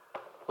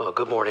Well,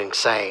 good morning,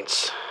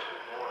 saints.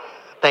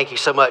 Thank you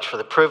so much for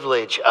the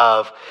privilege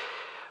of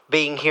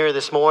being here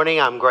this morning.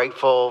 I'm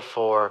grateful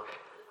for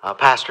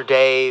Pastor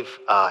Dave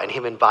and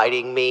him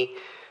inviting me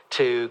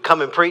to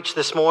come and preach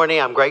this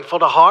morning. I'm grateful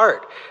to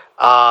Hart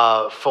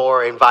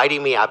for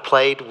inviting me. I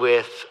played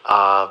with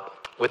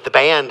the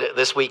band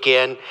this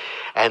weekend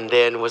and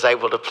then was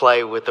able to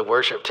play with the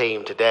worship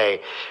team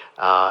today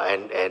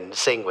and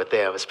sing with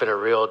them. It's been a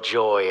real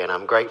joy, and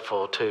I'm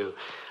grateful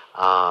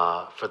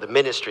for the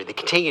ministry, the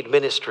continued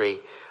ministry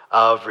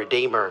of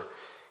Redeemer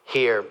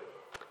here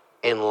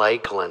in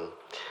Lakeland.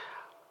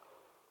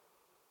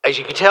 As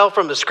you can tell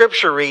from the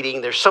scripture reading,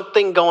 there's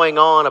something going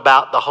on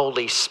about the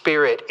Holy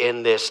Spirit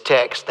in this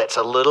text that's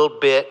a little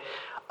bit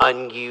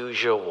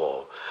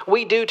unusual.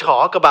 We do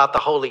talk about the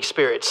Holy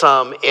Spirit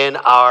some in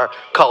our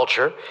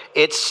culture.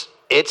 It's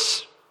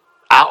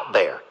out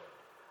there.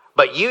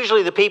 But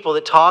usually the people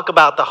that talk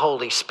about the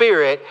Holy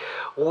Spirit,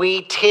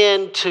 we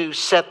tend to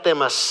set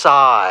them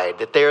aside,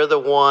 that they're the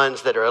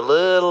ones that are a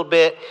little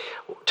bit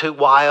too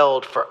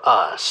wild for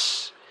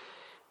us.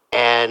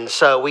 And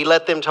so we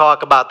let them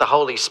talk about the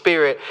Holy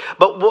Spirit,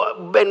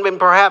 and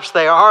perhaps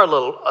there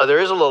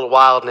is a little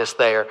wildness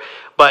there,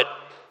 but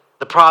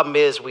the problem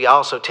is we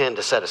also tend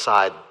to set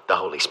aside the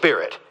Holy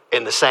Spirit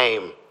in the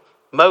same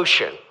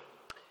motion.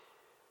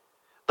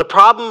 The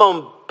problem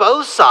on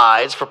both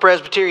sides, for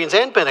Presbyterians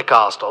and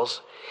Pentecostals,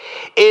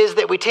 is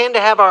that we tend to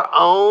have our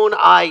own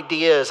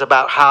ideas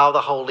about how the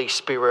Holy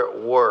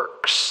Spirit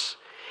works.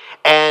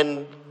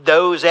 And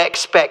those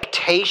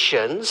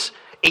expectations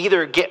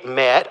either get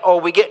met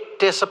or we get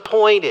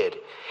disappointed.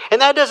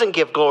 And that doesn't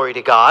give glory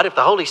to God. If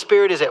the Holy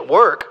Spirit is at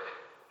work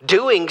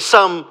doing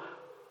something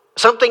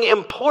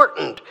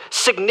important,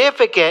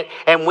 significant,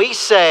 and we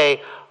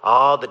say,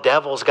 "Oh, the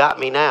devil's got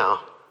me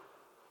now."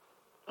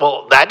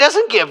 Well, that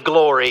doesn't give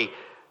glory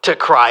to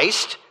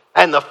Christ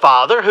and the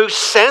Father, who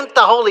sent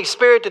the Holy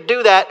Spirit to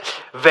do that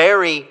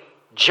very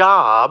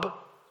job.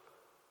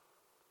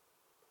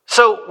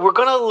 So we're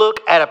going to look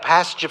at a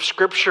passage of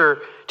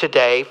Scripture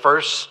today,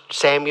 1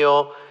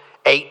 Samuel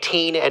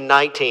 18 and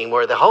 19,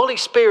 where the Holy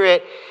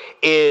Spirit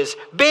is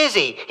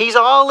busy. He's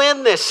all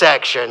in this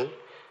section,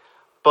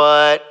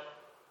 but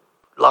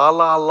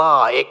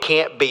it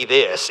can't be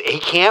this. He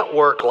can't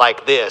work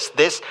like this.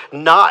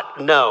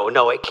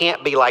 No, it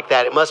can't be like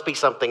that. It must be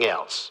something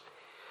else.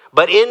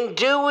 But in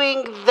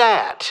doing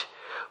that,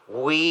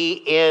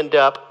 we end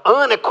up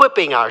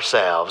unequipping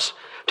ourselves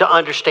to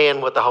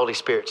understand what the Holy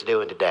Spirit's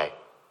doing today.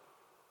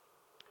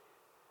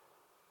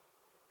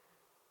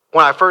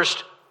 When I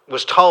first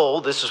was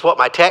told this is what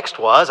my text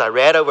was, I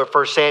read over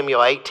 1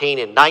 Samuel 18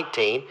 and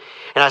 19,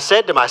 and I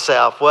said to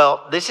myself,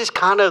 well, this is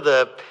kind of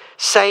the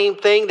same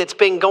thing that's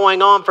been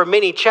going on for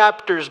many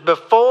chapters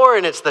before,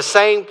 and it's the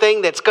same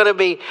thing that's going to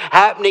be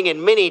happening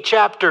in many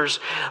chapters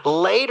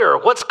later.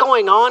 What's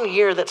going on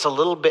here that's a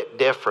little bit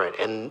different?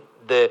 And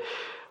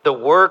the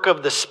work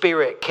of the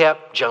Spirit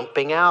kept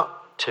jumping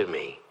out to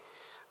me.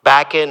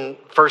 Back in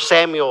 1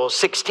 Samuel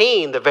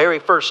 16, the very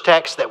first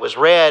text that was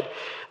read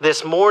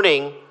this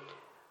morning,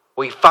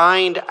 we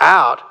find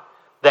out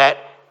that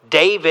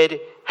David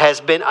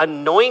has been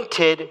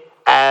anointed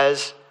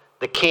as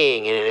the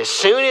king. And as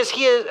soon as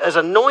he is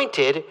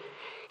anointed,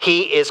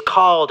 he is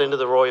called into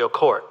the royal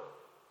court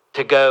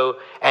to go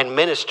and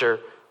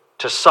minister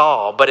to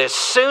Saul. But as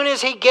soon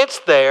as he gets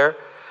there,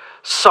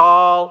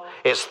 Saul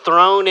is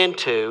thrown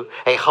into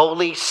a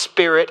Holy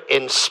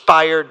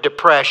Spirit-inspired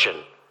depression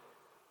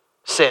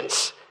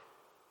since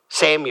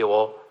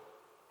Samuel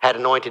had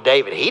anointed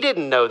David. He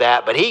didn't know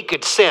that, but he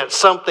could sense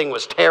something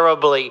was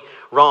terribly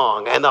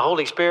wrong, and the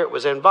Holy Spirit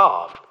was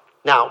involved.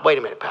 Now, wait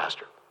a minute,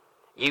 Pastor.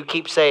 You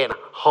keep saying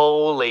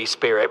Holy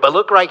Spirit, but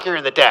look right here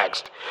in the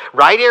text.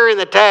 Right here in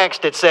the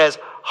text, it says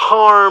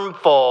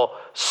harmful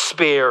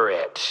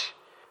spirit.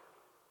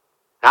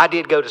 I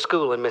did go to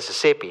school in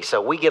Mississippi, so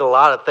we get a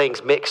lot of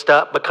things mixed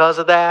up because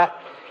of that.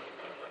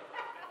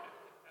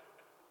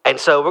 And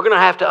so we're going to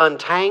have to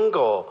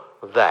untangle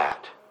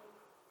that.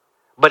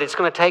 But it's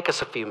going to take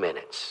us a few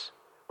minutes.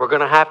 We're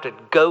going to have to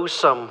go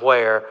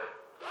somewhere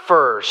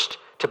first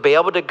to be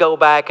able to go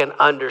back and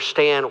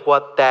understand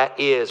what that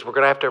is. We're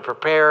going to have to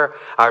prepare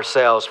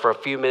ourselves for a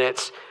few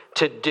minutes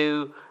to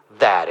do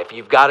that. If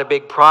you've got a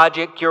big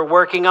project you're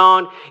working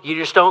on, you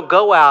just don't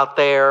go out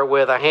there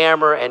with a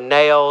hammer and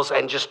nails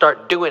and just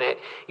start doing it.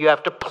 You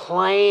have to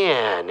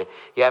plan.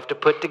 You have to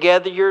put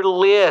together your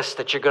list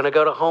that you're going to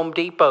go to Home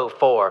Depot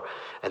for.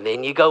 And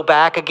then you go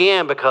back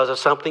again because of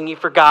something you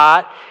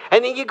forgot.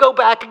 And then you go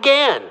back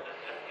again.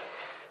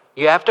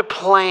 You have to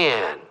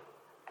plan.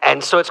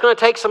 And so it's going to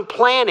take some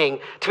planning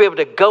to be able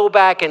to go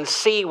back and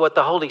see what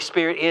the Holy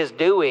Spirit is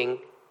doing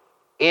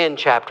in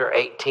chapter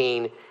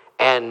 18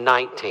 and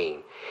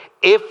 19.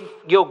 If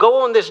you'll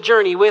go on this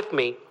journey with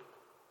me,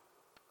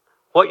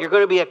 what you're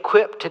going to be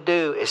equipped to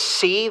do is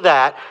see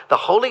that the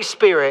Holy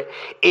Spirit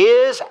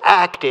is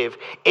active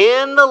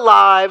in the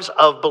lives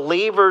of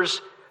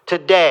believers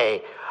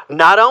today,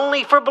 not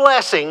only for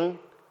blessing,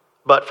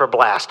 but for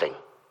blasting.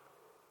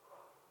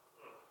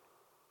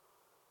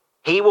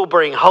 He will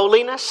bring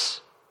holiness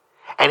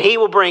And he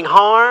will bring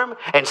harm,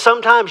 and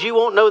sometimes you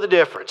won't know the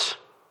difference.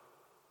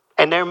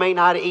 And there may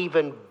not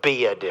even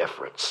be a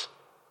difference.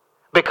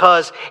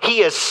 Because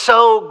he is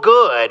so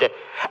good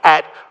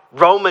at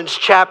Romans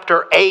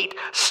chapter 8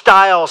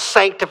 style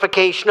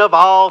sanctification of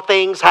all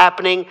things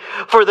happening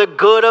for the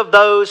good of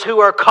those who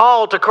are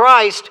called to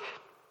Christ.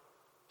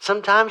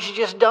 Sometimes you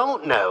just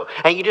don't know.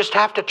 And you just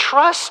have to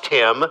trust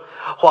him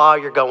while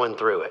you're going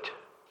through it.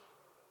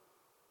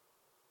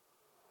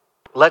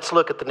 Let's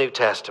look at the New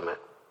Testament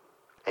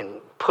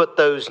and put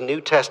those New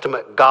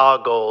Testament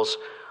goggles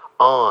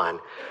on.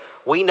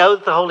 We know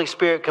that the Holy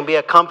Spirit can be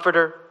a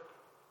comforter,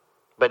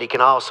 but he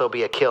can also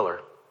be a killer.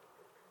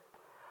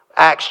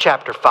 Acts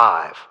chapter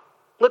 5.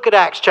 Look at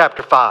Acts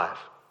chapter 5.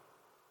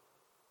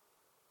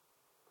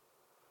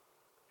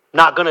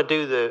 Not going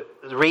to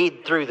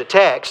read through the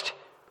text,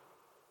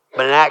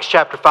 but in Acts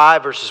chapter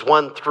 5, verses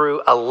 1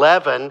 through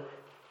 11,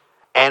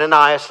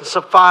 Ananias and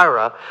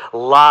Sapphira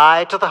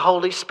lied to the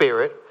Holy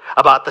Spirit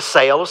about the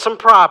sale of some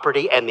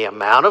property and the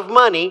amount of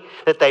money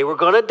that they were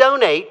going to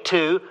donate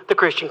to the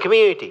Christian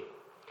community.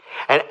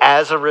 And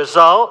as a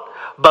result,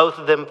 both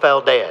of them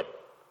fell dead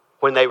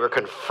when they were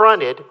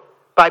confronted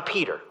by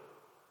Peter.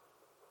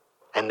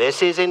 And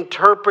this is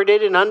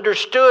interpreted and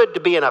understood to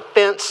be an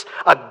offense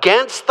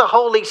against the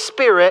Holy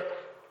Spirit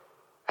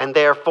and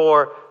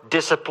therefore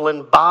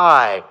disciplined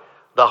by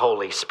the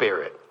Holy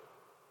Spirit.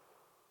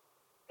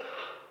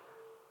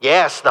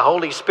 Yes, the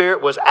Holy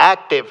Spirit was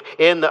active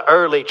in the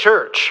early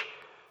church.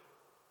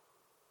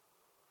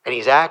 And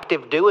he's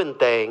active doing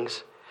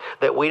things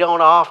that we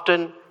don't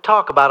often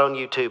talk about on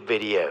YouTube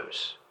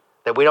videos,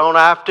 that we don't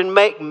often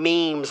make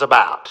memes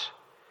about,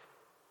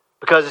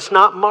 because it's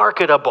not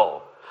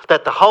marketable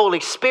that the Holy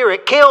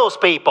Spirit kills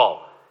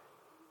people.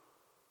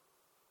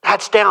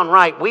 That's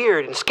downright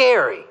weird and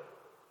scary.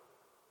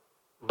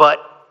 But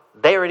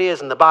there it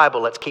is in the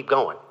Bible. Let's keep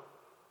going.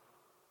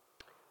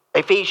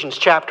 Ephesians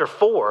chapter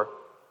 4,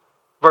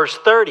 verse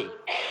 30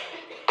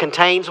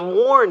 contains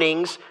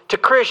warnings to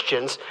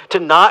Christians to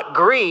not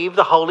grieve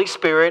the Holy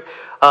Spirit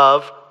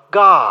of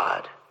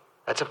God.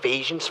 That's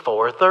Ephesians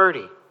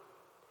 4:30.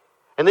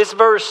 And this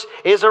verse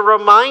is a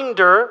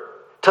reminder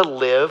to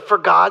live for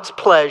God's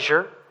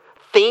pleasure,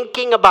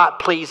 thinking about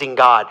pleasing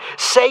God,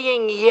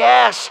 saying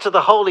yes to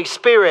the Holy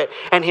Spirit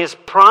and his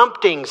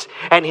promptings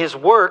and his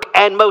work,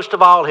 and most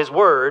of all his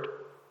word,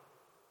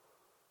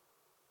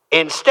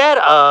 instead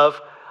of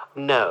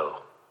no,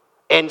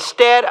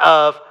 instead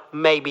of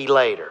maybe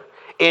later,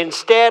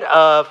 instead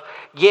of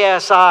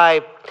yes,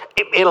 I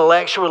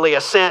intellectually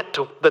assent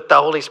to that the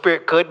Holy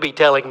Spirit could be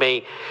telling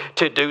me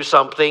to do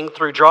something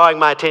through drawing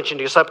my attention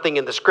to something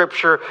in the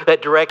Scripture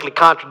that directly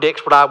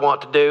contradicts what I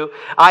want to do.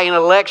 I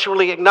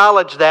intellectually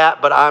acknowledge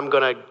that, but I'm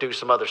going to do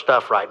some other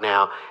stuff right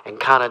now and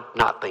kind of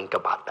not think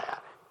about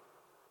that.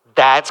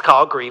 That's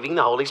called grieving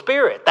the Holy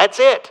Spirit. That's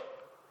it.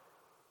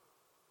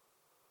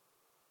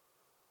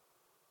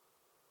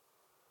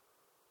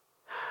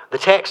 The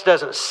text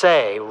doesn't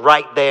say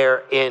right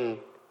there in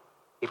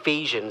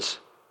Ephesians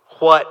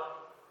what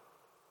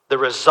the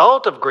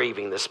result of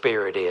grieving the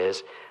Spirit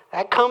is.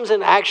 That comes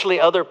in actually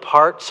other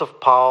parts of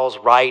Paul's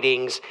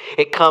writings.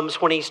 It comes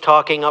when he's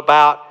talking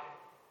about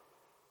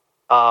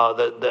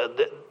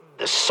the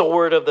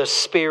sword of the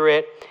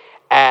Spirit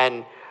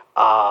and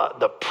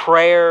the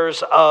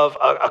prayers of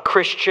a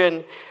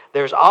Christian.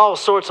 There's all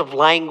sorts of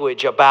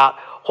language about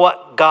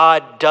what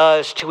God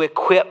does to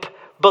equip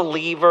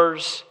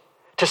believers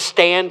to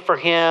stand for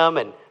him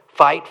and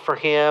fight for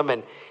him.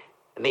 And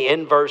the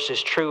inverse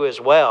is true as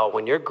well.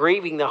 When you're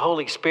grieving the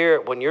Holy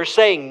Spirit, when you're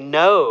saying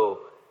no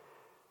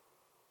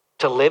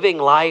to living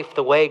life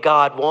the way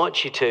God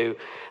wants you to,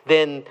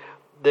 then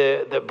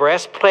the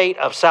breastplate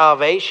of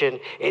salvation,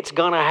 it's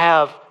going to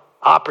have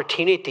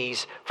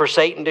opportunities for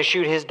Satan to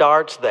shoot his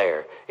darts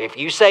there. If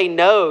you say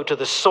no to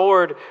the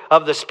sword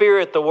of the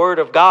Spirit, the Word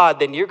of God,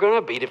 then you're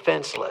going to be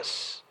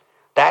defenseless.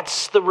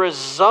 That's the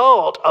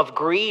result of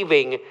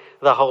grieving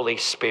the Holy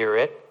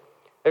Spirit.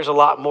 There's a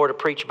lot more to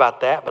preach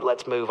about that, but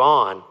let's move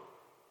on.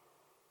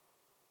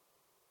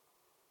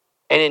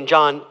 And in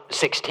John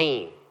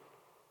 16,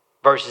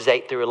 verses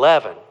 8 through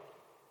 11.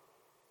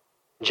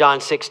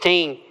 John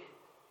 16,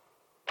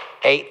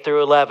 8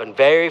 through 11.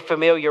 Very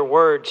familiar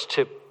words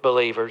to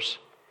believers.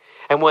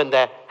 And when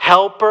the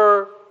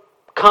Helper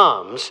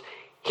comes,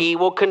 he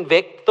will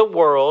convict the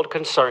world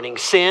concerning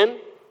sin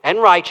and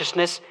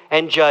righteousness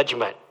and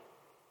judgment.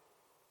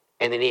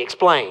 And then he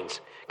explains,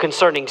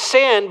 concerning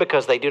sin,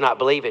 because they do not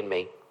believe in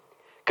me.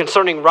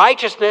 Concerning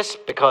righteousness,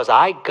 because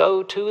I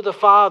go to the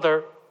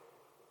Father,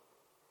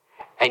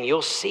 and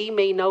you'll see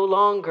me no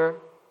longer.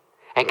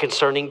 And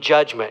concerning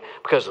judgment,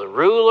 because the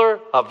ruler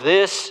of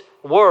this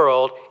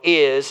world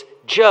is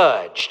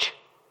judged.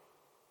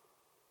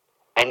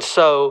 And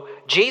so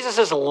Jesus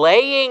is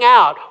laying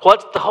out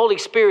what the Holy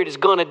Spirit is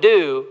going to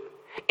do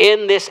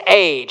in this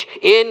age,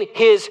 in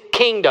his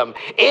kingdom,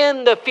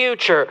 in the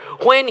future,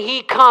 when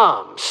he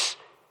comes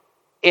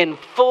in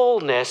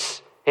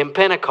fullness in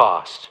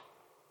Pentecost.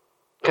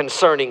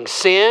 concerning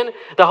sin.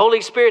 The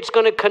Holy Spirit's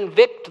going to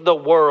convict the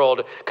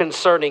world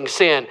concerning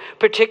sin,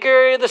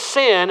 particularly the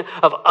sin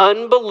of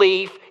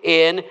unbelief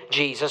in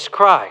Jesus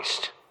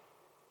Christ.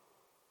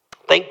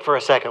 Think for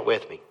a second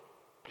with me.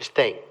 Just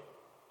think.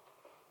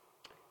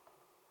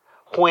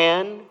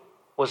 When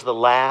was the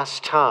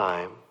last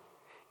time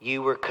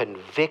you were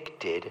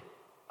convicted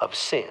of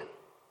sin?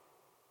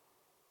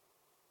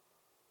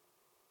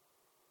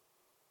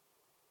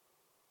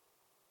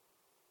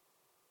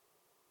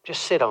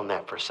 Just sit on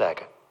that for a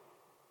second.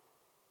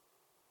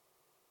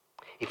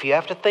 If you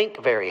have to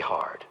think very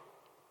hard,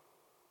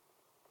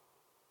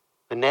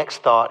 the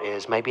next thought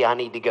is maybe I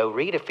need to go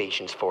read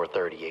Ephesians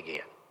 4:30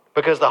 again.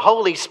 Because the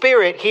Holy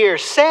Spirit here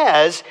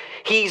says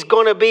He's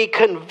going to be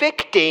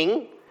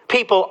convicting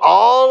people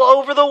all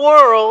over the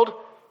world,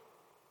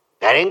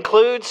 that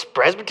includes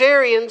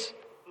Presbyterians,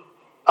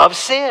 of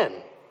sin.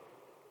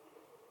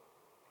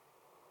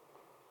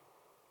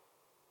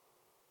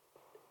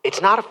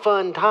 It's not a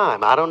fun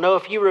time. I don't know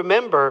if you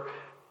remember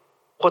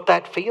what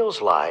that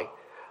feels like,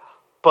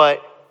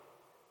 but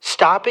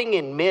stopping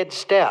in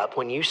mid-step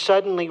when you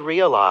suddenly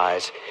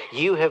realize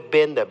you have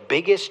been the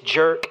biggest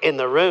jerk in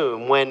the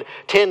room when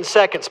 10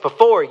 seconds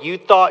before you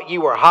thought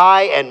you were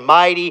high and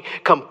mighty,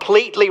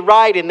 completely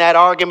right in that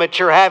argument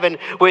you're having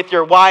with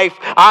your wife.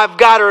 I've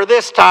got her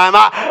this time.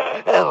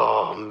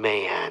 Oh,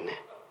 man.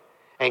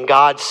 And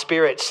God's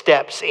Spirit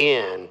steps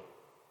in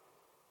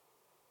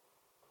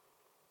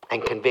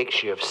and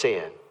convicts you of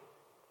sin.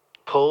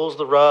 Pulls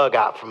the rug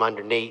out from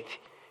underneath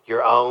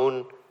your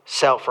own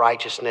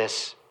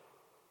self-righteousness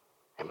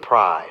and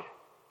pride.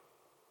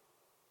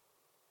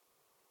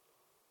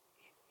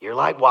 You're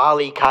like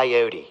Wile E.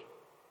 Coyote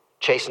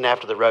chasing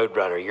after the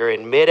roadrunner. You're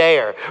in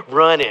midair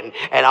running,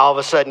 and all of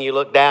a sudden you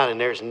look down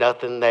and there's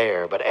nothing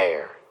there but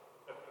air.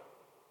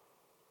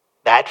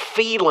 That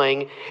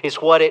feeling is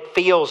what it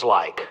feels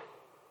like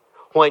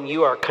when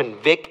you are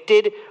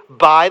convicted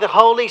by the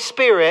Holy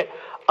Spirit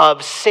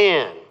of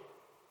sin.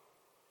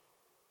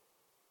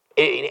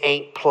 It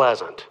ain't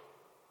pleasant.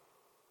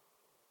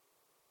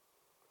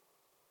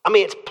 I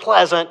mean, it's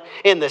pleasant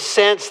in the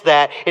sense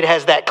that it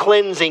has that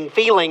cleansing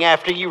feeling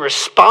after you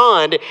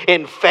respond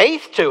in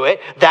faith to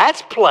it.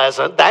 That's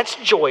pleasant. That's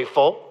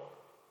joyful.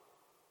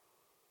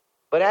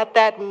 But at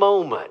that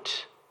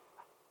moment,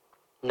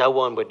 no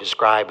one would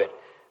describe it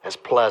as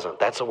pleasant.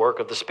 That's a work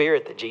of the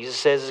Spirit that Jesus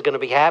says is going to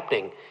be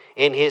happening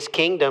in His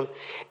kingdom.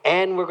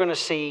 And we're going to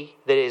see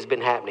that it has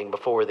been happening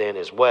before then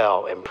as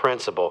well in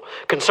principle.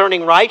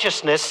 Concerning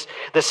righteousness,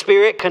 the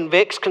Spirit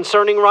convicts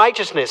concerning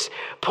righteousness,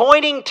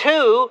 pointing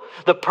to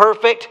the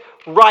perfect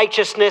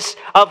righteousness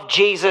of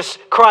Jesus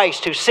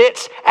Christ, who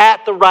sits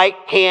at the right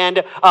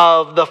hand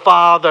of the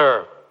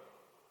Father.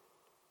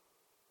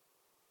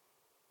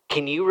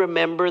 Can you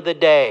remember the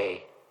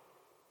day?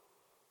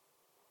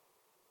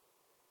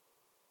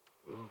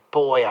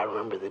 Boy, I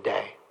remember the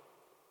day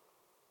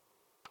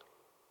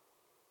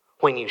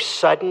when you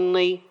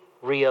suddenly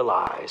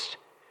realized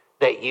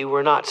that you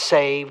were not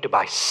saved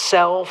by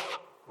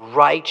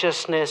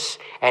self-righteousness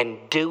and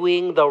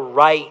doing the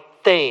right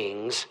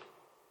things.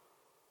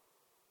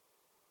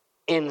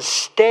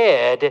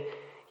 Instead,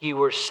 you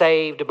were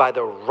saved by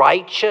the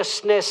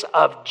righteousness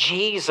of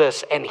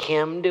Jesus and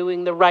Him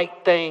doing the right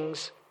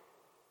things.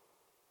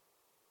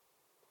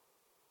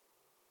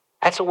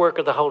 That's a work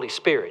of the Holy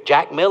Spirit.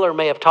 Jack Miller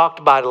may have talked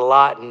about it a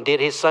lot and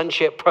did his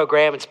sonship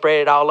program and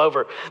spread it all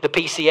over the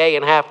PCA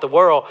and half the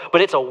world,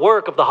 but it's a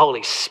work of the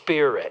Holy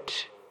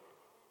Spirit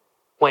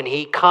when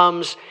He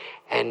comes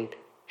and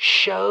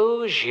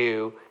shows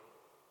you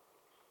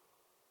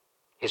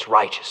His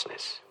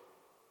righteousness.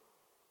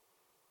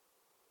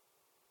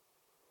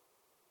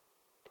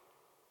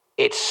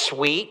 It's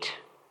sweet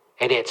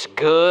and it's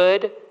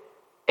good.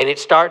 And it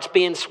starts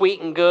being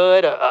sweet and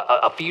good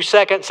a few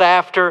seconds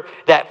after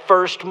that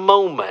first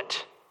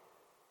moment.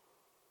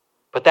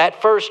 But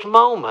that first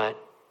moment,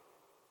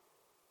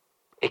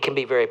 it can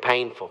be very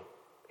painful.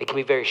 It can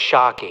be very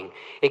shocking.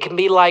 It can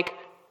be like,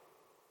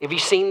 have you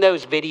seen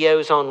those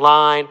videos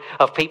online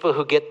of people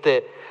who get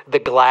the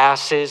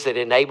glasses that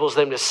enables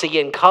them to see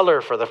in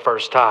color for the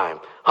first time?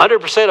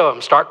 100% of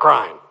them start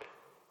crying.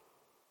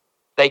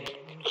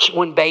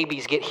 When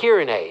babies get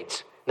hearing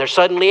aids, they're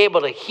suddenly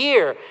able to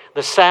hear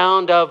the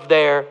sound of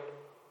their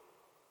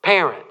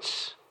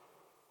parents.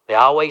 They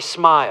always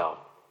smile.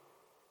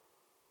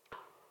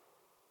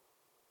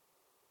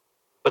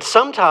 But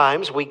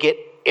sometimes we get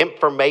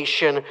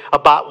information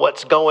about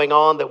what's going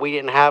on that we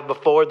didn't have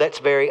before that's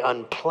very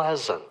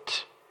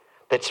unpleasant.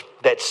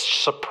 That's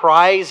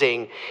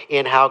surprising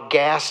in how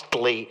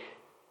ghastly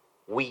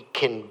we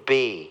can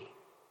be,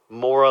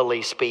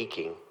 morally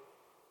speaking.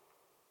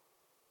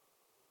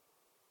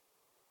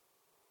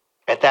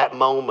 At that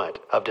moment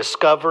of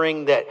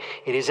discovering that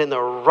it is in the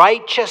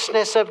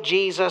righteousness of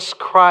Jesus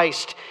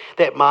Christ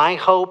that my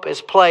hope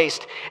is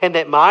placed, and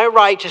that my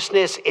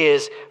righteousness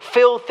is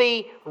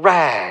filthy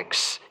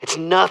rags. It's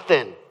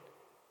nothing.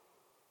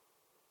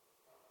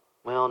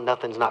 Well,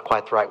 nothing's not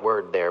quite the right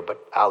word there, but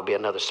I'll be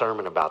another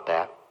sermon about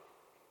that.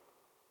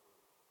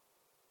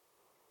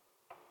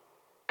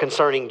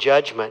 concerning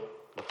judgment.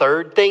 The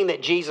third thing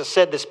that Jesus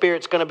said the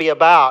Spirit's going to be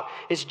about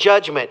is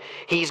judgment.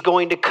 He's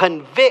going to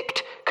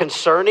convict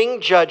concerning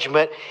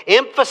judgment,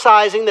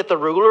 emphasizing that the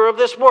ruler of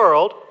this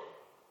world,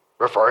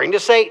 referring to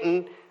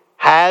Satan,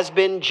 has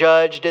been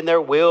judged, and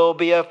there will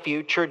be a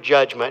future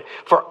judgment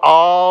for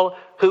all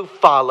who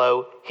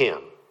follow him.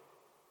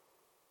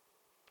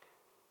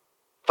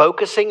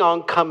 Focusing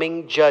on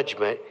coming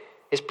judgment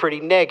is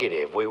pretty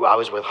negative. I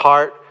was with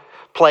Hart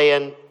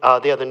playing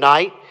the other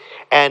night,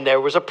 and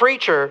there was a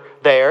preacher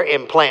there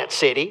in Plant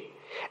City,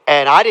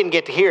 and I didn't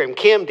get to hear him.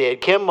 Kim did.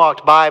 Kim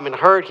walked by him and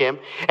heard him,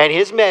 and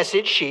his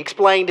message, she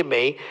explained to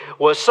me,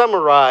 was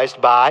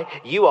summarized by,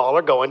 "You all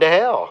are going to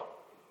hell.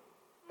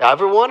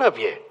 Every one of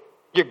you.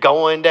 You're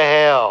going to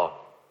hell."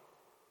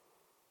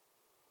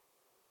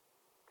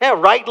 Now,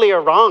 rightly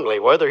or wrongly,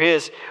 whether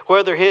his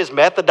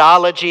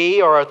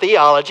methodology or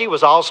theology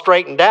was all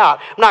straightened out,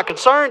 I'm not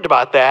concerned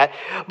about that.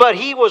 But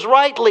he was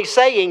rightly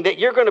saying that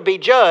you're going to be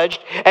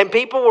judged, and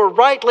people were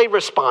rightly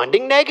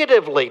responding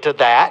negatively to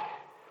that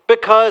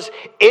because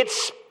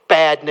it's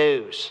bad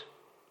news.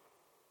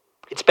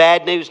 It's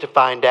bad news to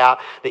find out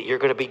that you're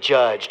going to be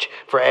judged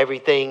for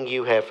everything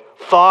you have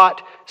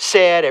thought,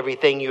 said,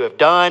 everything you have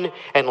done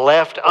and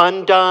left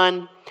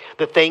undone.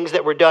 The things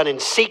that were done in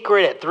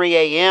secret at 3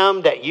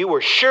 a.m. that you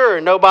were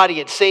sure nobody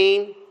had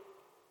seen.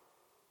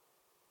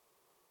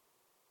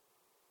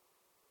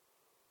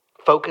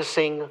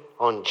 Focusing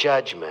on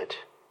judgment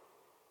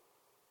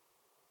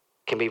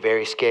can be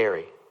very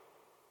scary.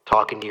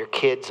 Talking to your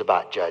kids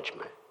about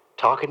judgment.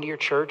 Talking to your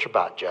church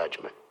about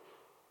judgment.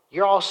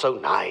 You're all so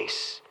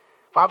nice.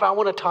 Why would I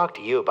want to talk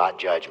to you about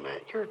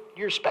judgment?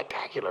 You're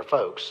spectacular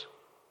folks.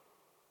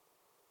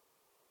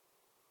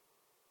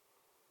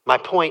 My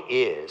point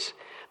is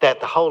that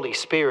the Holy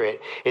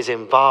Spirit is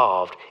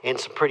involved in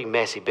some pretty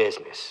messy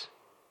business.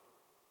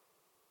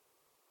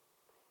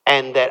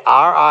 And that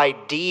our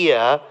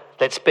idea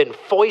that's been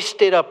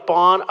foisted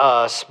upon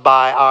us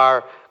by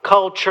our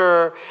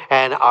culture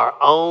and our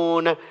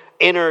own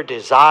inner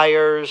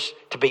desires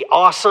to be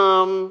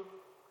awesome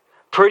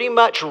pretty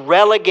much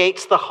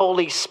relegates the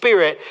Holy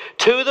Spirit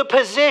to the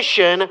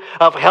position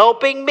of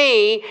helping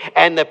me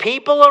and the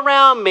people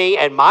around me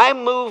and my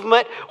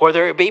movement,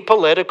 whether it be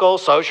political,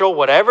 social,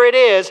 whatever it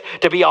is,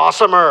 to be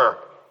awesomer.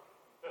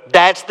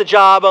 That's the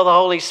job of the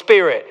Holy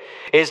Spirit,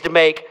 is to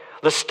make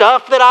the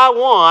stuff that I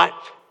want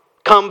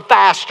come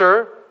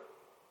faster.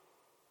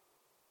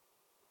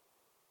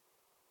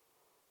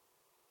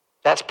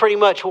 That's pretty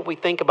much what we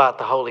think about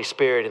the Holy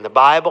Spirit. And the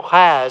Bible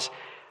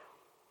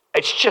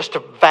it's just a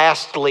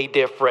vastly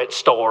different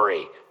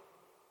story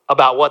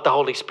about what the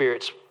Holy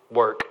Spirit's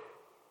work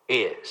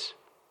is.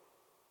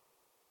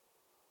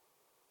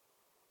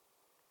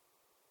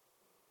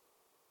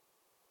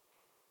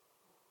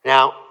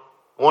 Now,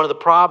 one of the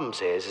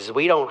problems is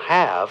we don't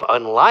have,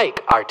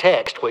 unlike our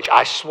text, which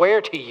I swear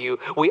to you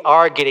we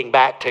are getting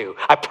back to.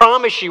 I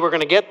promise you we're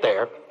going to get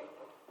there.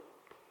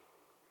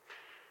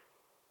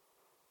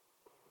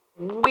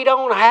 We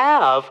don't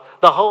have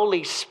the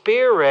Holy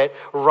Spirit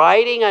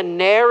writing a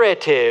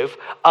narrative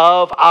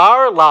of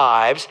our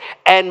lives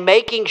and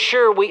making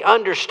sure we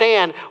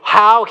understand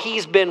how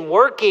He's been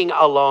working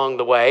along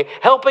the way,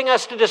 helping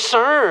us to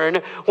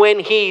discern when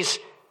He's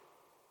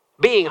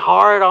being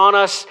hard on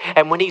us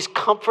and when He's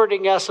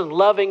comforting us and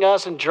loving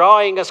us and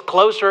drawing us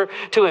closer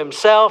to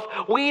Himself.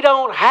 We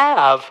don't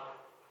have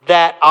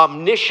that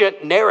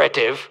omniscient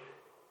narrative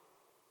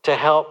to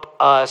help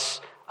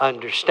us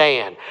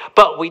understand.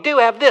 But we do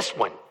have this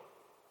one.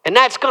 And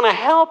that's going to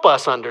help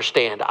us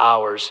understand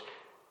ours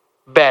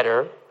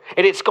better.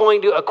 And it's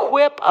going to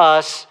equip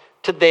us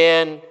to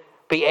then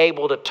be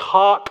able to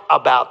talk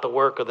about the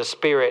work of the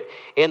Spirit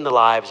in the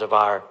lives of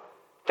our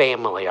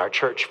family, our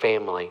church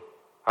family,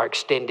 our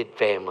extended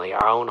family,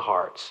 our own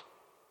hearts.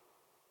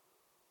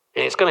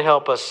 And it's going to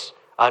help us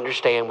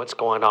understand what's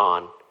going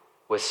on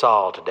with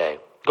Saul today.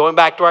 Going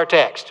back to our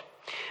text.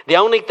 The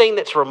only thing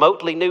that's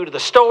remotely new to the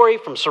story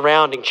from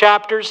surrounding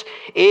chapters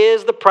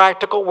is the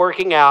practical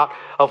working out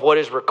of what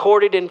is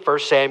recorded in 1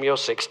 Samuel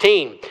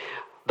 16.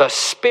 The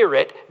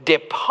Spirit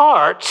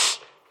departs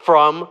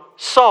from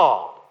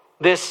Saul.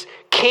 This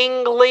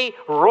kingly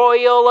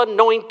royal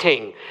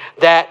anointing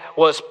that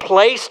was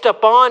placed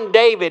upon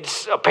David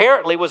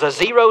apparently was a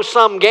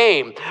zero-sum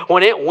game.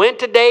 When it went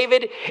to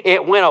David,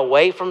 it went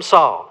away from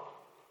Saul.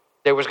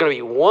 There was going to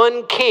be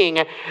one king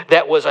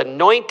that was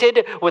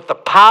anointed with the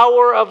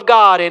power of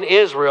God in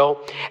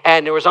Israel,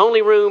 and there was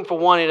only room for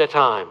one at a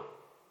time.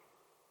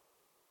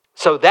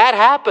 So that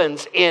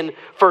happens in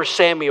 1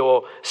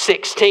 Samuel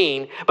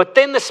 16, but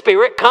then the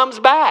Spirit comes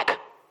back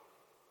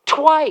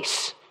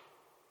twice.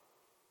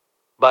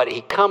 But He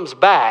comes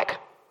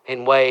back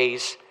in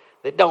ways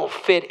that don't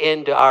fit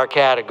into our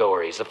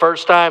categories. The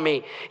first time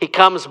he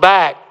comes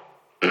back,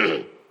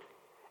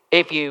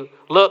 if you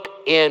look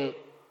in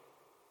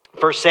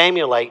 1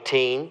 Samuel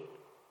 18,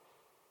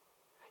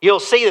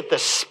 you'll see that the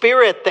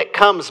spirit that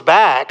comes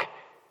back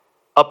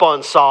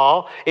upon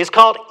Saul is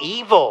called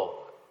evil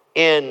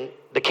in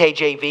the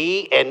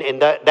KJV and in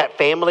that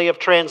family of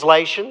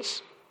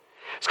translations.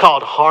 It's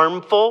called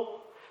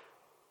harmful.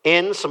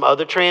 in some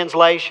other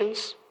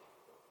translations.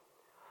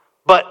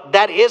 But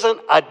that isn't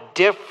a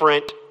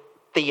different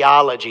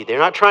theology. They're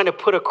not trying to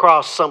put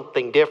across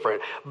something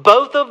different.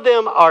 Both of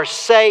them are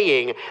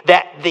saying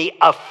that the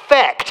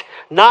effect,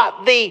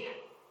 not the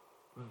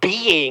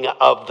being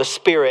of the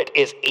Spirit,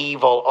 is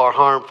evil or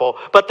harmful,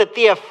 but that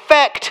the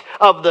effect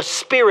of the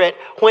Spirit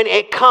when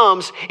it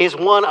comes is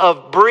one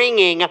of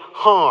bringing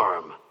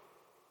harm.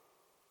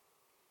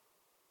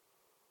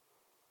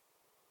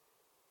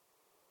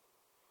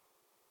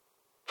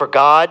 For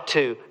God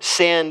to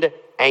send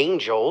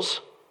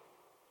angels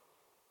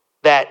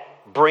that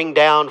bring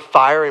down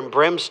fire and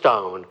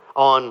brimstone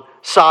on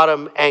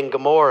Sodom and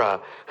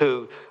Gomorrah,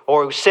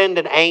 or send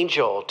an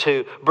angel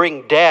to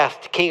bring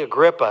death to King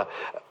Agrippa,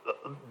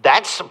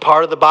 that's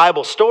part of the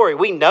Bible story.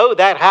 We know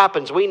that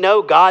happens. We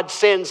know God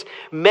sends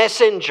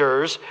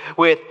messengers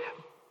with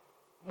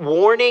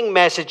warning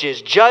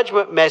messages,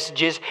 judgment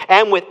messages,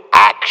 and with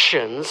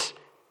actions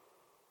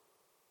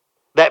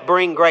that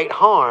bring great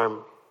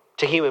harm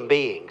to human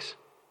beings.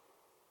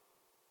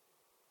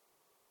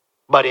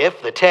 But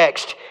if the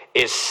text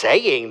is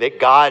saying that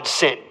God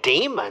sent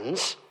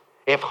demons,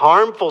 if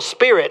harmful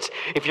spirits,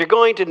 if you're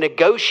going to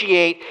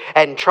negotiate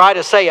and try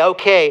to say,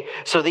 okay,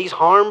 so these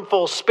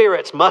harmful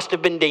spirits must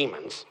have been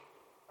demons,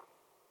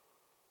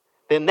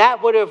 then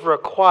that would have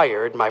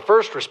required, my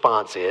first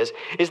response is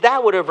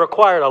that would have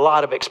required a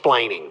lot of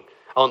explaining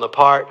on the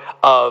part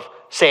of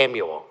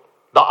Samuel,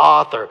 the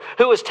author,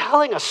 who was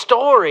telling a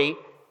story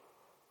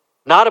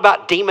not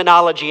about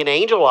demonology and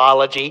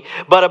angelology,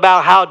 but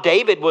about how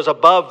David was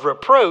above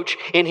reproach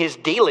in his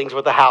dealings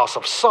with the house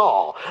of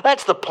Saul.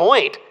 That's the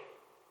point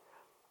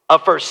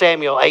of 1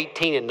 Samuel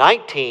 18 and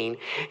 19,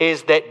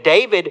 is that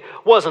David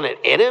wasn't an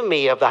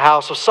enemy of the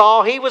house of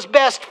Saul. He was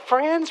best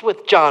friends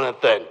with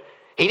Jonathan.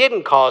 He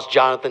didn't cause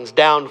Jonathan's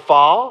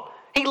downfall.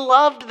 He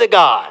loved the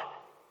guy.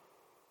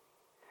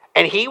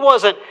 And he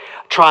wasn't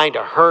trying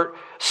to hurt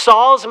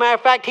Saul. As a matter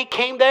of fact, he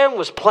came there and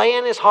was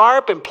playing his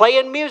harp and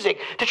playing music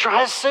to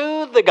try to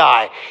soothe the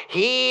guy.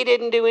 He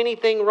didn't do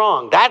anything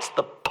wrong. That's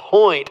the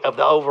point of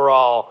the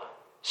overall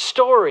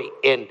story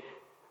in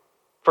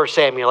 1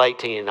 Samuel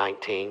 18 and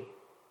 19.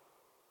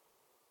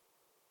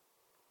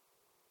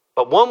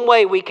 But one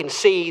way we can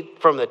see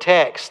from the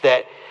text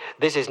that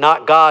this is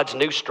not God's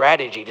new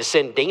strategy to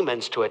send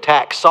demons to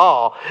attack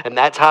Saul, and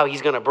that's how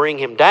he's going to bring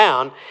him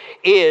down,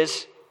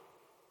 is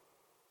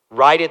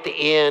right at the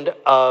end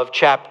of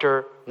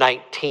chapter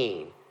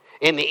 19.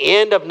 In the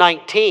end of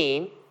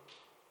 19,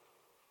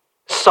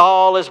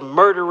 Saul is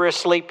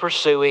murderously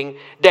pursuing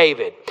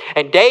David.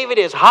 And David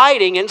is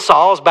hiding in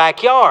Saul's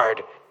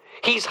backyard.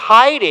 He's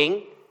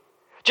hiding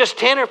just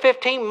 10 or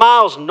 15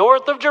 miles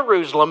north of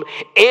Jerusalem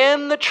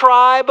in the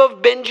tribe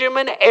of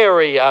Benjamin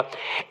area,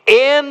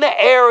 in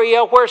the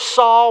area where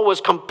Saul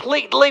was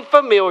completely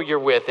familiar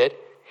with it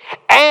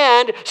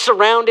and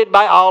surrounded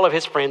by all of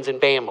his friends and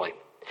family.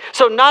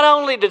 So not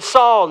only did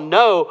Saul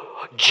know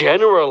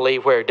generally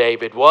where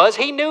David was,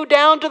 he knew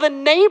down to the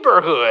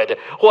neighborhood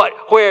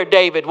where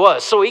David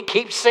was. So he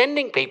keeps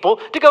sending people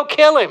to go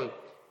kill him,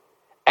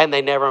 and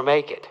they never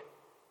make it.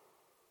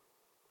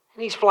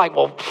 And he's like,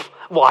 well,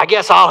 I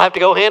guess I'll have to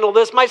go handle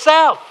this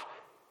myself.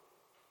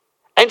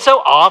 And so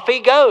off he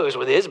goes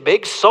with his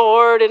big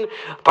sword and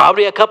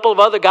probably a couple of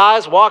other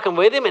guys walking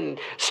with him, and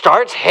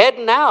starts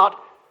heading out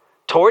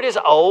toward his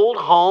old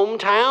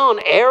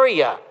hometown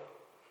area.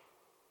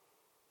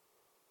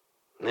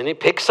 And then he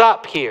picks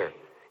up here.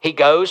 He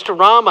goes to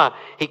Ramah.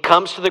 He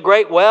comes to the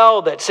great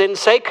well that's in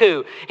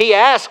Seku. He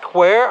asks,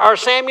 where are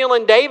Samuel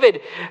and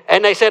David?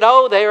 And they said,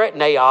 oh, they're at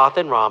Naioth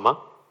and Ramah.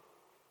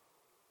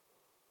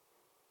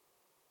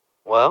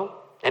 Well,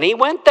 and he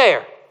went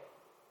there.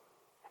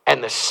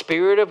 And the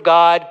Spirit of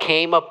God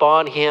came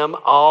upon him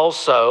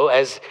also,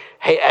 as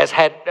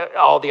had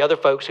all the other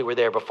folks who were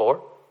there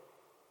before.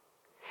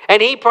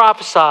 And he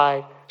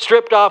prophesied,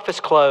 stripped off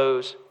his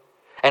clothes,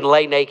 and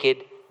lay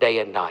naked day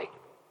and night.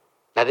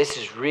 Now, this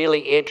is really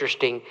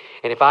interesting,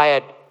 and if I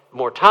had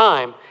more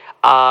time,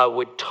 I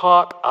would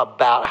talk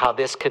about how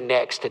this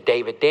connects to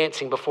David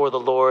dancing before the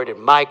Lord and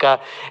Micah,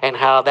 and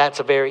how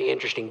that's a very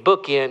interesting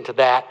bookend to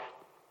that.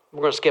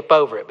 We're going to skip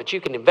over it, but you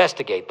can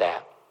investigate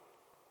that.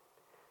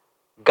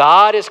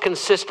 God is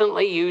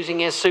consistently using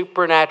his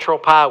supernatural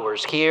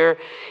powers here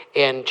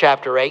in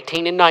chapter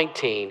 18 and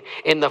 19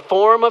 in the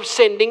form of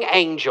sending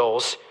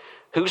angels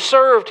who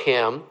served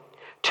him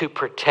to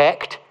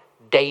protect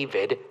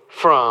David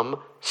from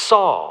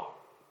Saul.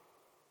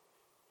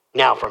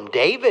 Now, from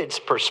David's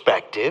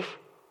perspective,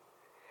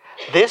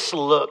 this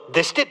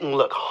didn't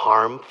look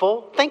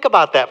harmful. Think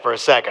about that for a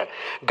second.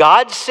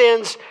 God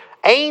sends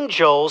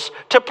angels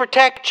to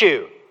protect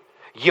you.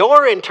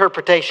 Your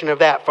interpretation of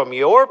that from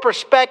your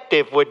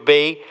perspective would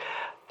be,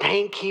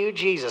 thank you,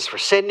 Jesus, for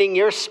sending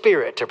your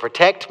Spirit to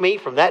protect me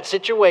from that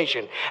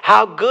situation.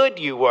 How good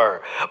you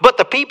were. But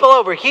the people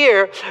over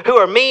here who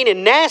are mean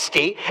and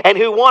nasty and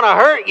who want to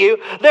hurt you,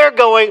 they're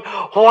going,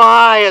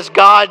 why is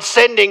God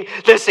sending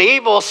this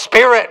evil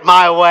spirit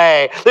my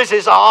way? This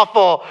is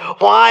awful.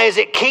 Why is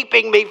it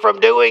keeping me from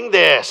doing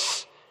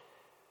this?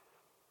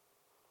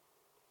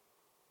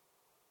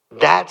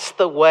 That's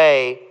the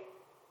way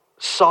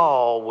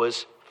Saul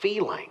was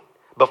feeling.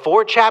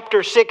 Before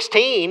chapter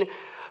 16,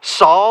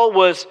 Saul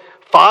was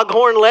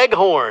foghorn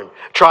leghorn,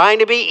 trying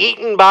to be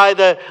eaten by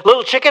the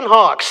little chicken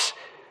hawks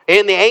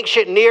in the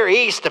ancient Near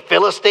East, the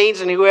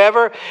Philistines and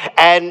whoever,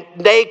 and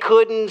they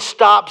couldn't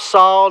stop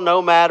Saul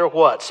no matter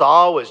what.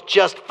 Saul was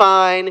just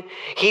fine.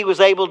 He was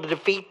able to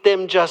defeat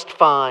them just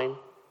fine.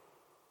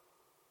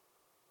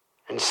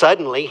 And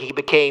suddenly he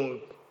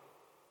became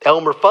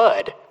Elmer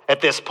Fudd at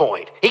this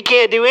point. He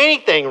can't do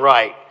anything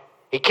right.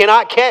 He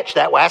cannot catch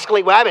that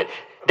wascally rabbit,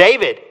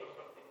 David,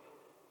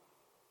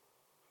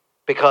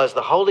 because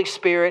the Holy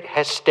Spirit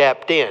has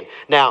stepped in.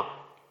 Now,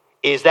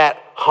 is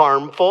that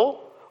harmful?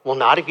 Well,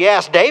 not if you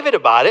ask David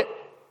about it.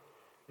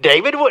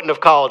 David wouldn't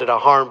have called it a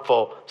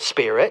harmful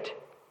spirit,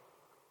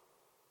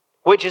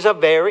 which is a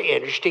very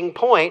interesting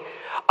point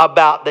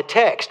about the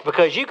text,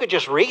 because you could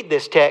just read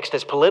this text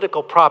as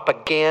political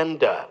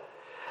propaganda.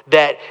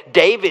 That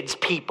David's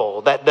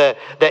people,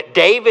 that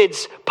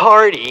David's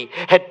party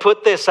had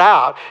put this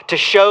out to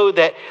show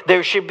that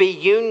there should be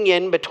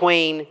union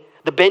between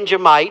the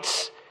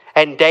Benjamites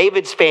and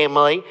David's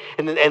family,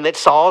 and that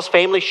Saul's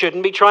family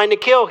shouldn't be trying to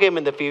kill him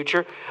in the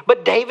future.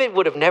 But David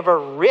would have never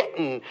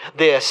written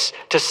this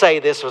to say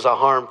this was a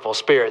harmful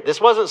spirit.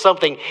 This wasn't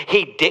something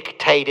he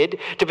dictated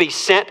to be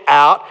sent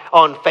out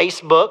on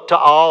Facebook to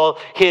all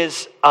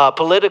his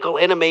political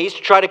enemies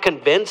to try to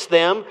convince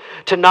them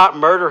to not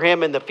murder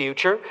him in the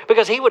future,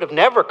 because he would have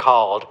never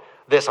called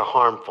this a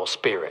harmful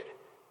spirit.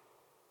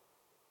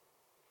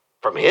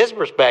 From his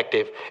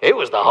perspective, it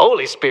was the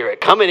Holy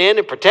Spirit coming in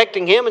and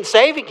protecting him and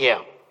saving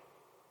him.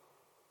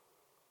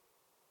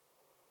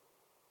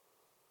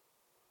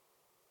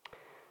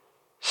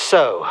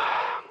 So,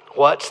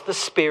 what's the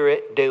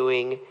Spirit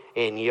doing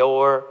in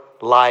your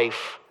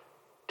life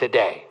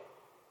today?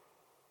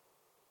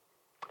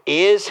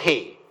 Is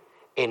He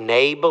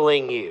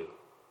enabling you,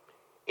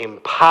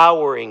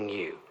 empowering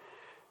you,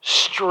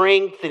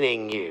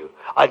 strengthening you,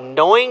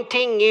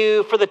 anointing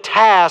you for the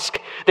task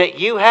that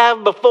you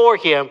have before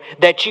Him,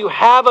 that you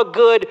have a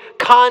good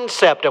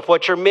concept of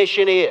what your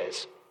mission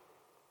is?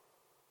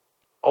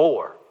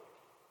 Or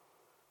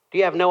do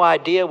you have no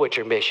idea what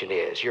your mission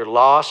is? You're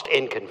lost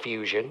in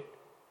confusion.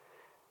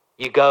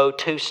 You go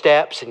 2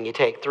 steps and you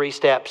take 3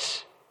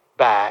 steps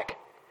back.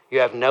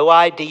 You have no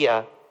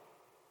idea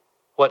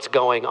what's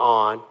going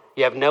on.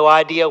 You have no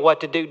idea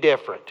what to do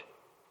different.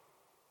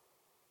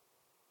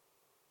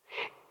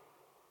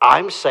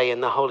 I'm saying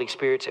the Holy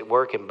Spirit's at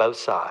work in both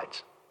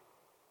sides.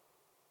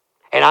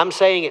 And I'm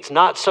saying it's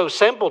not so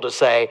simple to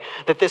say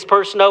that this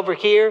person over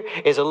here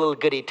is a little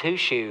goody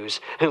two-shoes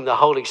whom the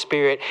Holy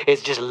Spirit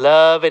is just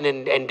loving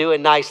and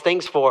doing nice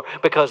things for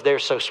because they're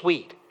so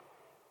sweet.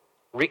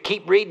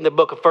 Keep reading the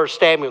book of 1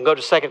 Samuel and go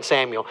to 2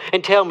 Samuel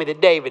and tell me that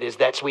David is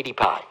that sweetie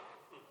pie.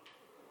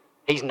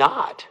 He's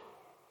not.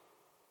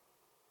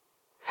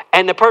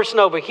 And the person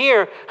over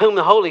here whom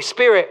the Holy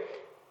Spirit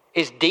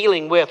is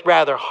dealing with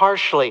rather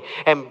harshly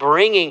and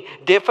bringing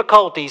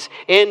difficulties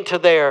into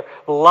their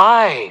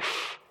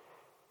life,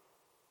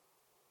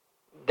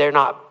 they're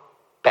not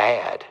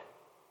bad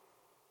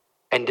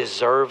and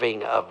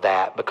deserving of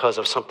that because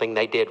of something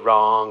they did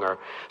wrong or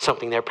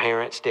something their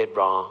parents did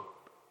wrong.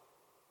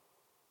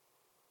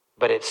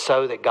 But it's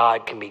so that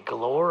God can be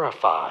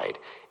glorified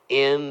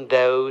in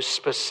those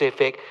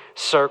specific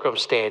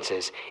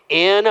circumstances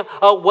in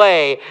a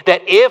way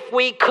that if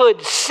we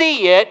could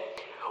see it,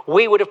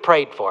 we would have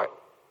prayed for it.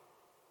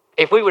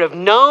 If we would have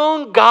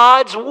known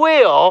God's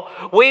will,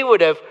 we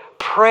would have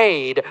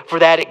prayed for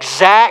that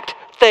exact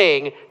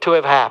thing to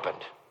have happened.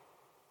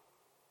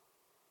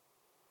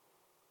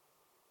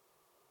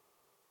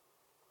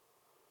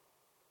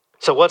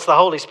 So what's the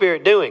Holy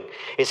Spirit doing?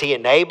 Is He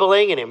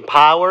enabling and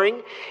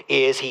empowering?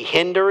 Is He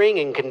hindering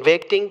and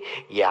convicting?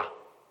 Yeah.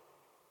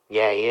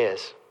 Yeah, He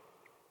is.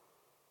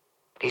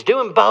 He's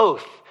doing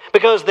both.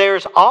 Because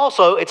it's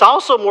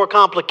also more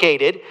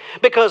complicated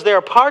because there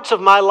are parts of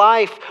my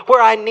life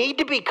where I need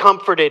to be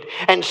comforted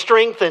and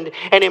strengthened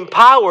and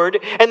empowered.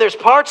 And there's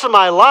parts of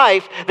my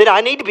life that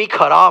I need to be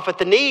cut off at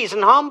the knees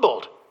and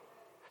humbled.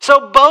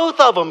 So both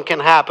of them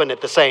can happen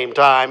at the same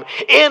time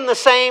in the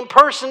same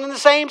person in the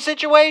same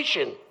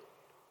situation.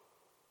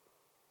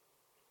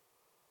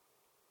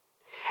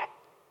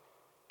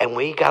 And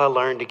we got to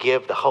learn to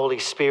give the Holy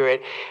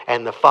Spirit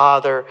and the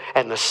Father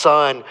and the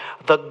Son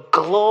the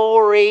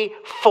glory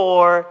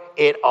for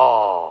it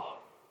all.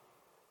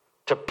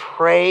 To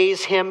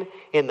praise Him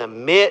in the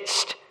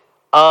midst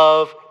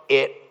of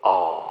it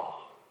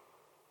all.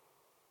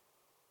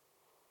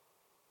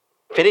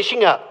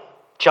 Finishing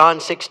up,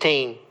 John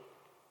 16.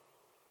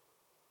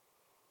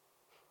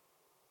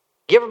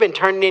 You ever been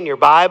turning in your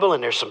Bible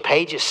and there's some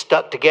pages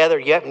stuck together?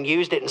 You haven't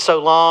used it in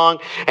so long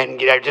and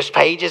just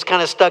pages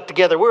kind of stuck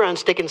together. We're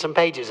unsticking some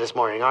pages this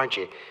morning, aren't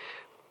you?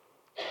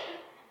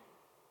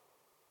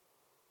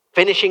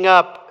 Finishing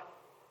up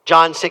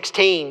John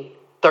 16,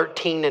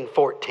 13 and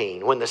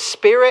 14. When the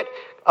Spirit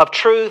of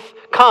truth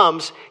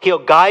comes, He'll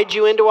guide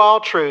you into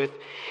all truth.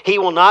 He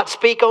will not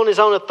speak on His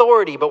own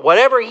authority, but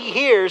whatever He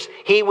hears,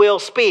 He will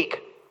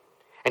speak.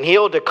 And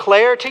He'll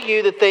declare to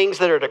you the things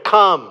that are to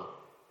come.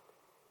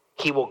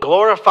 He will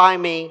glorify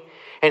me,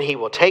 and He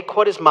will take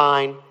what is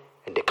mine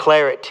and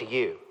declare it to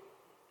you.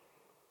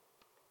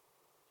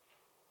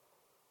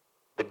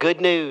 The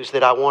good news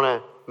that I want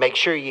to make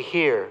sure you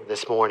hear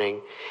this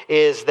morning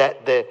is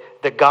that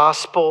the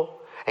gospel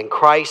and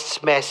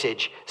Christ's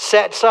message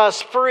sets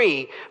us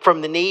free from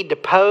the need to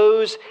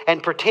pose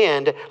and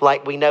pretend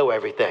like we know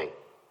everything.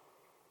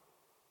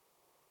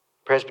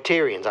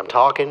 Presbyterians, I'm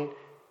talking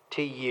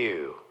to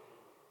you.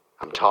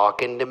 I'm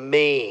talking to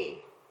me.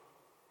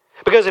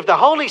 Because if the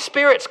Holy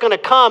Spirit's going to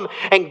come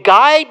and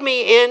guide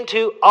me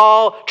into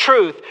all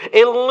truth,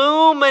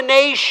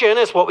 illumination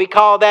is what we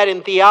call that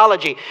in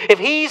theology. If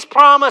He's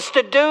promised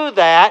to do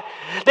that,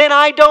 then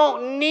I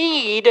don't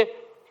need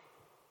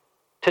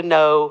to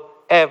know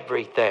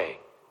everything.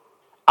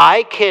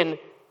 I can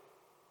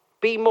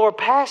be more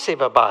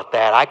passive about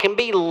that. I can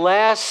be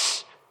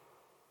not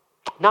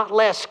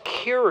less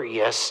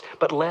curious,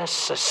 but less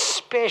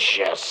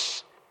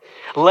suspicious,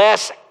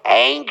 less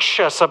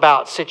anxious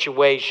about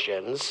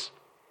situations,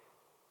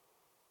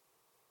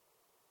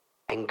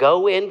 and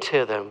go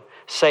into them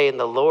saying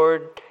the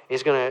Lord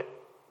is going to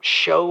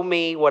show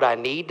me what I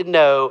need to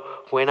know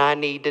when I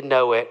need to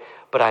know it,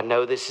 but I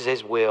know this is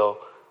His will.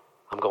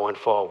 I'm going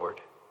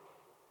forward.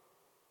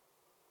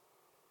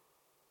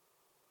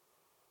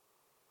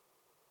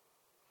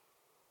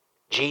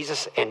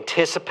 Jesus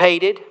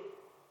anticipated,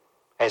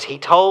 as He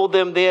told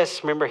them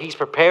this, remember He's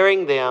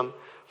preparing them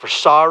for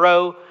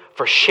sorrow,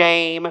 for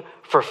shame,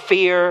 for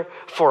fear,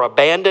 for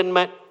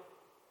abandonment.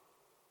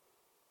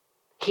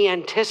 He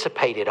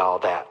anticipated all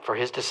that for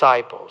His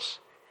disciples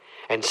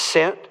and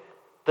sent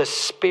the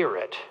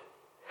Spirit,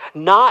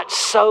 not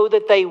so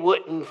that they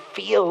wouldn't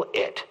feel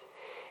it.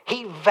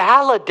 He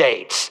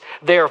validates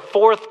their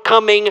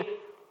forthcoming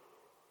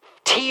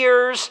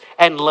tears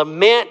and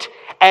lament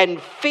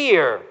and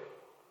fear.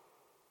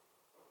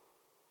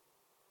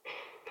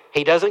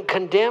 He doesn't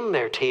condemn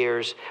their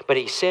tears, but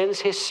He sends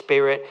His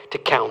Spirit to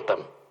count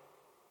them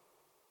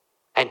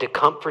and to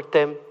comfort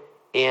them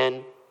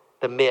in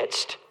the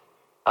midst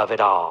of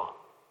it all.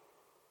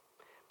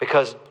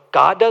 Because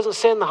God doesn't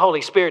send the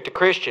Holy Spirit to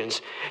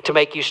Christians to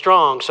make you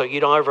strong so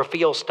you don't ever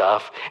feel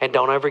stuff and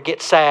don't ever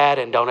get sad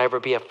and don't ever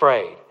be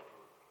afraid.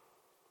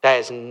 That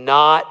is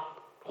not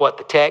what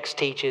the text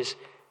teaches.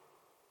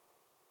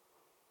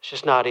 It's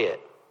just not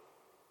it.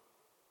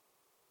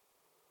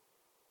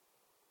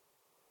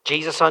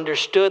 Jesus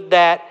understood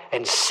that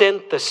and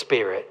sent the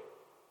Spirit.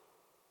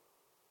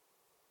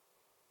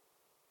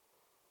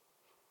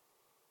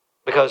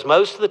 Because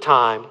most of the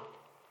time,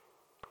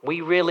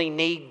 we really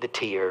need the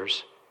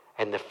tears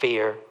and the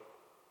fear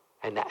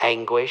and the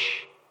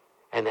anguish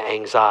and the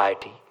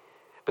anxiety.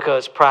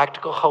 Because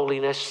practical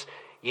holiness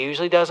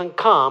usually doesn't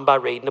come by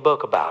reading a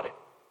book about it.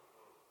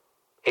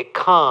 It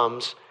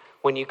comes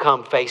when you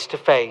come face to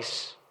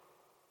face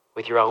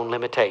with your own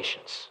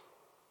limitations.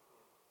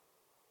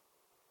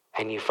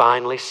 And you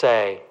finally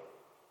say,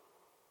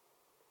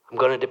 I'm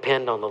going to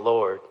depend on the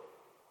Lord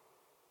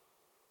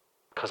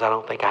because I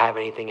don't think I have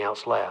anything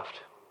else left.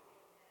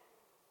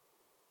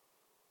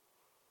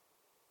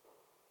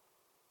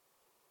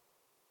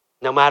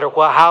 No matter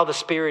how the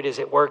Spirit is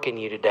at work in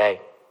you today,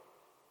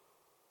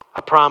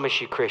 I promise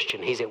you,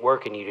 Christian, He's at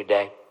work in you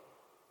today.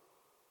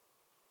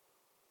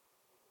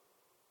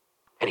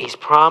 And He's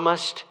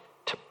promised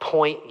to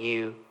point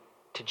you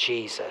to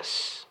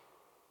Jesus.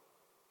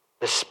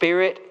 The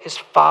Spirit is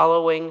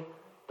following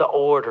the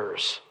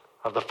orders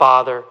of the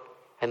Father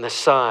and the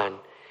Son.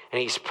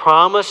 And He's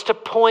promised to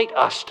point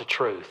us to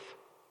truth.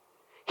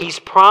 He's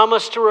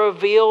promised to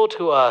reveal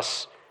to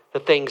us the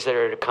things that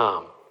are to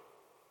come.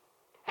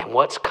 And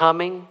what's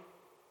coming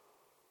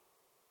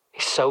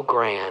is so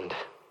grand,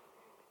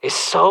 is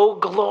so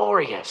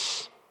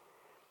glorious.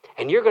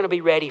 And you're going to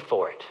be ready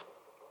for it.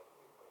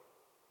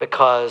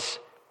 Because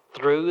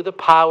through the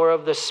power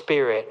of the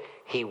Spirit,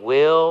 He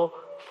will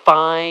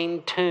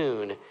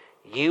fine-tune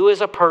you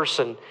as a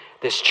person,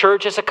 this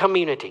church as a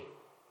community.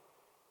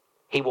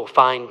 He will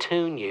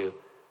fine-tune you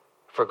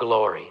for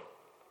glory.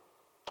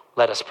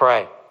 Let us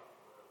pray.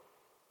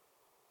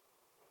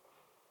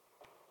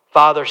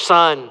 Father,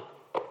 Son,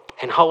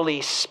 and Holy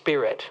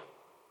Spirit,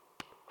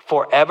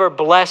 forever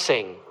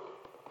blessing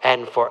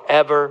and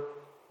forever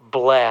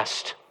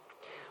blessed.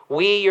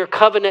 We, your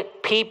covenant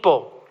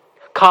people,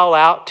 call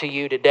out to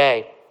you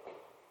today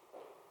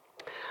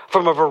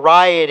from a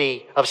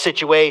variety of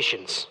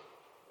situations.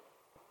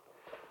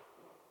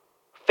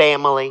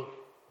 Family,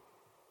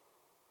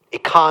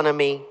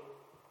 economy,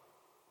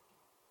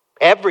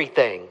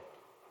 everything.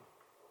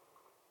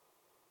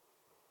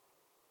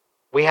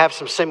 We have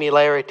some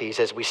similarities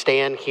as we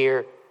stand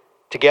here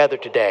together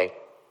today,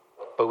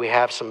 but we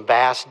have some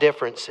vast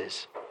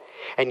differences.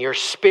 And your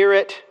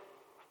Spirit,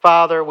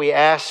 Father, we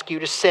ask you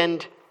to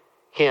send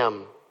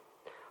Him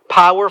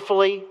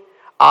powerfully,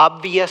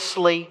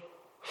 obviously,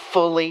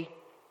 fully,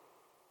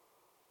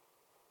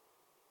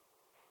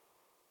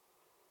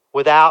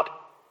 without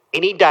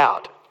any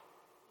doubt.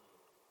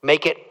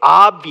 Make it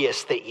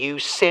obvious that you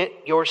sent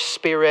your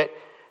Spirit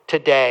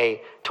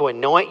today to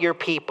anoint your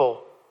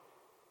people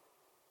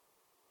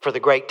for the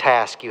great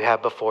task you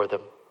have before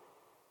them.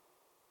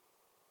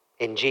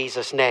 In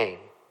Jesus' name,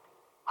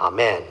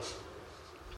 amen.